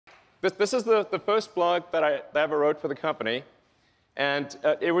This is the first blog that I ever wrote for the company. And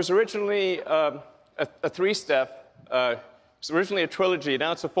it was originally a three-step. It was originally a trilogy.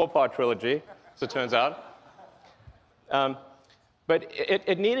 Now it's a four-part trilogy, as it turns out. But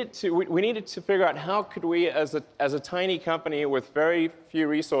we needed to figure out how could we, as a tiny company with very few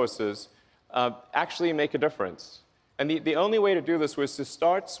resources, actually make a difference. And the only way to do this was to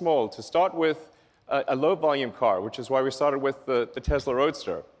start small, to start with a low-volume car, which is why we started with the Tesla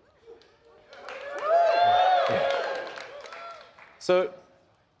Roadster. So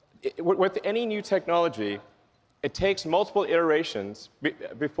with any new technology, it takes multiple iterations and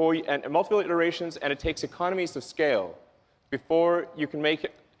it takes economies of scale before you can make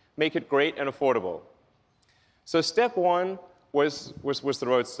it great and affordable. So step one was the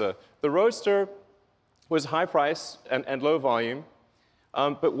Roadster. The Roadster was high price and low volume,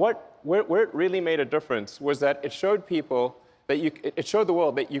 but where it really made a difference was that it showed people that it showed the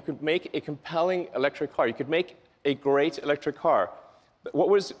world that you could make a compelling electric car. You could make a great electric car. But what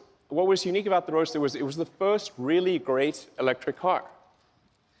was unique about the Roadster was it was the first really great electric car.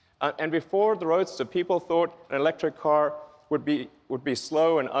 And before the Roadster, people thought an electric car would be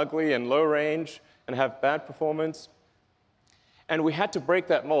slow and ugly and low range and have bad performance. And we had to break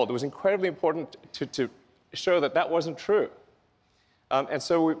that mold. It was incredibly important to show that that wasn't true. And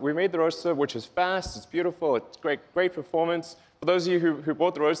so we made the Roadster, which is fast, it's beautiful, it's great performance. For those of you who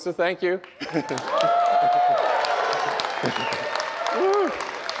bought the Roadster, thank you.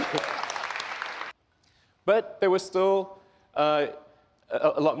 But there was still a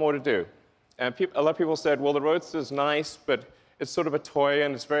lot more to do. And a lot of people said, well, the Roadster is nice, but it's sort of a toy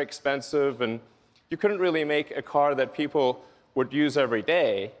and it's very expensive, and you couldn't really make a car that people would use every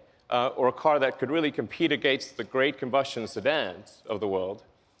day, or a car that could really compete against the great combustion sedans of the world.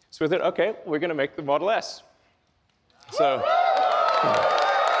 So we thought, OK, we're going to make the Model S. So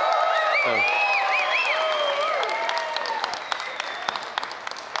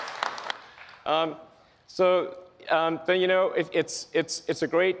then, you know, it's a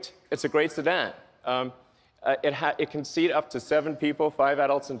great sedan. It can seat up to 7 people, 5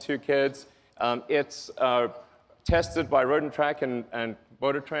 adults and 2 kids. It's tested by Road and Track and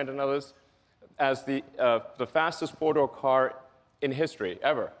Motor Trend and others as the fastest four-door car in history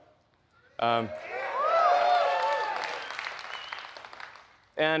ever.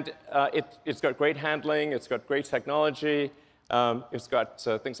 And it's got great handling. It's got great technology. It's got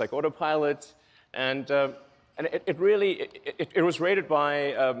things like autopilot. And it was rated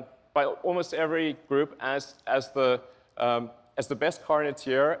by almost every group as the best car in its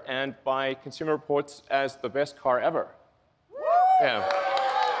year, and by Consumer Reports as the best car ever. Yeah.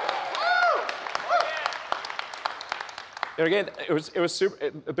 And again, it was super.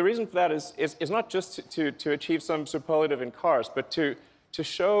 The reason for that is not just to achieve some superlative in cars, but to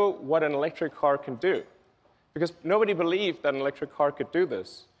show what an electric car can do, because nobody believed that an electric car could do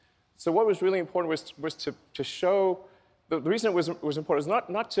this. So what was really important was to show, the reason it was important was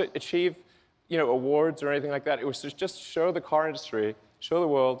not to achieve, you know, awards or anything like that. It was to just show the car industry, show the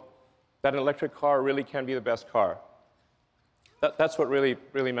world that an electric car really can be the best car. That's what really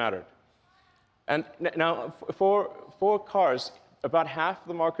mattered. And now for cars, about half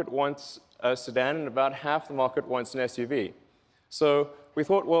the market wants a sedan and about half the market wants an SUV. So we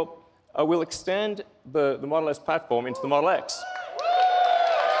thought, well, we'll extend the Model S platform into the Model X.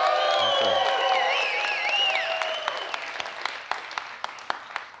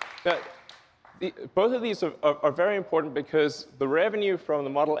 Now, both of these are very important because the revenue from the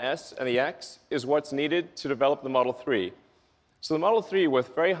Model S and the X is what's needed to develop the Model 3. So the Model 3,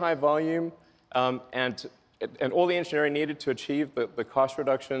 with very high volume and all the engineering needed to achieve the cost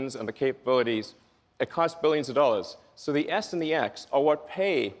reductions and the capabilities, it costs billions of dollars. So the S and the X are what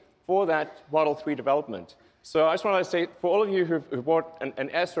pay for that Model 3 development. So I just want to say, for all of you who bought an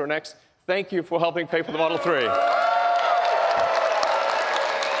S or an X, thank you for helping pay for the Model 3.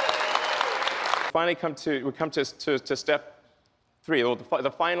 Finally we come to step 3, or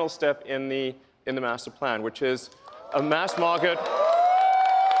the final step in the master plan, which is a mass market,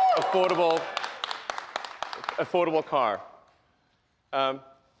 affordable car.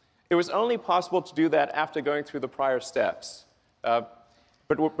 It was only possible to do that after going through the prior steps. But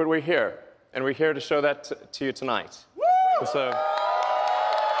we're here, and we're here to show that to you tonight. So.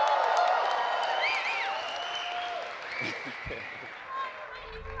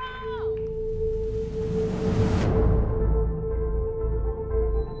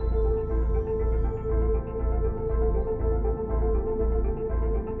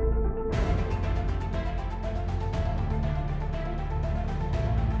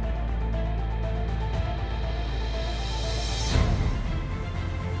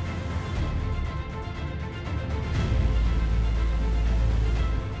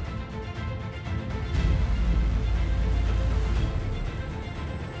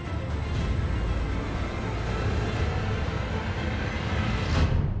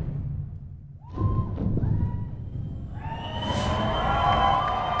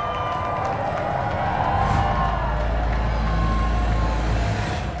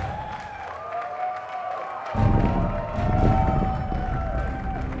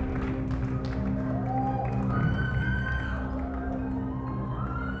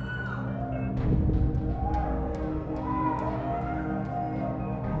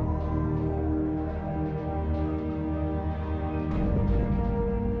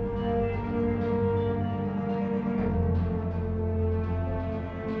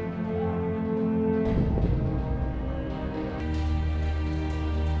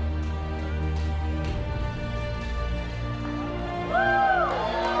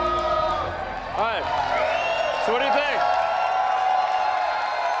 So what do you think?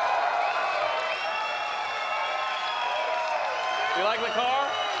 You like the car?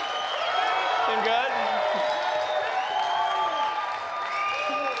 Seem good?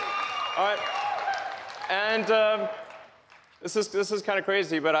 All right. And this is kind of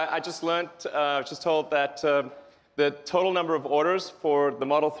crazy, but I just learned, just told that the total number of orders for the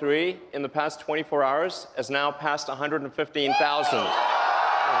Model 3 in the past 24 hours has now passed 115,000.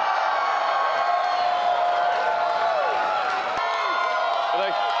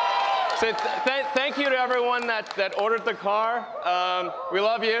 So thank you to everyone that ordered the car. We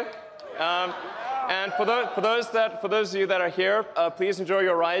love you. And for those of you that are here, please enjoy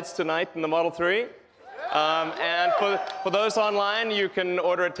your rides tonight in the Model 3. And for those online, you can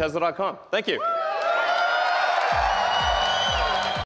order at Tesla.com. Thank you.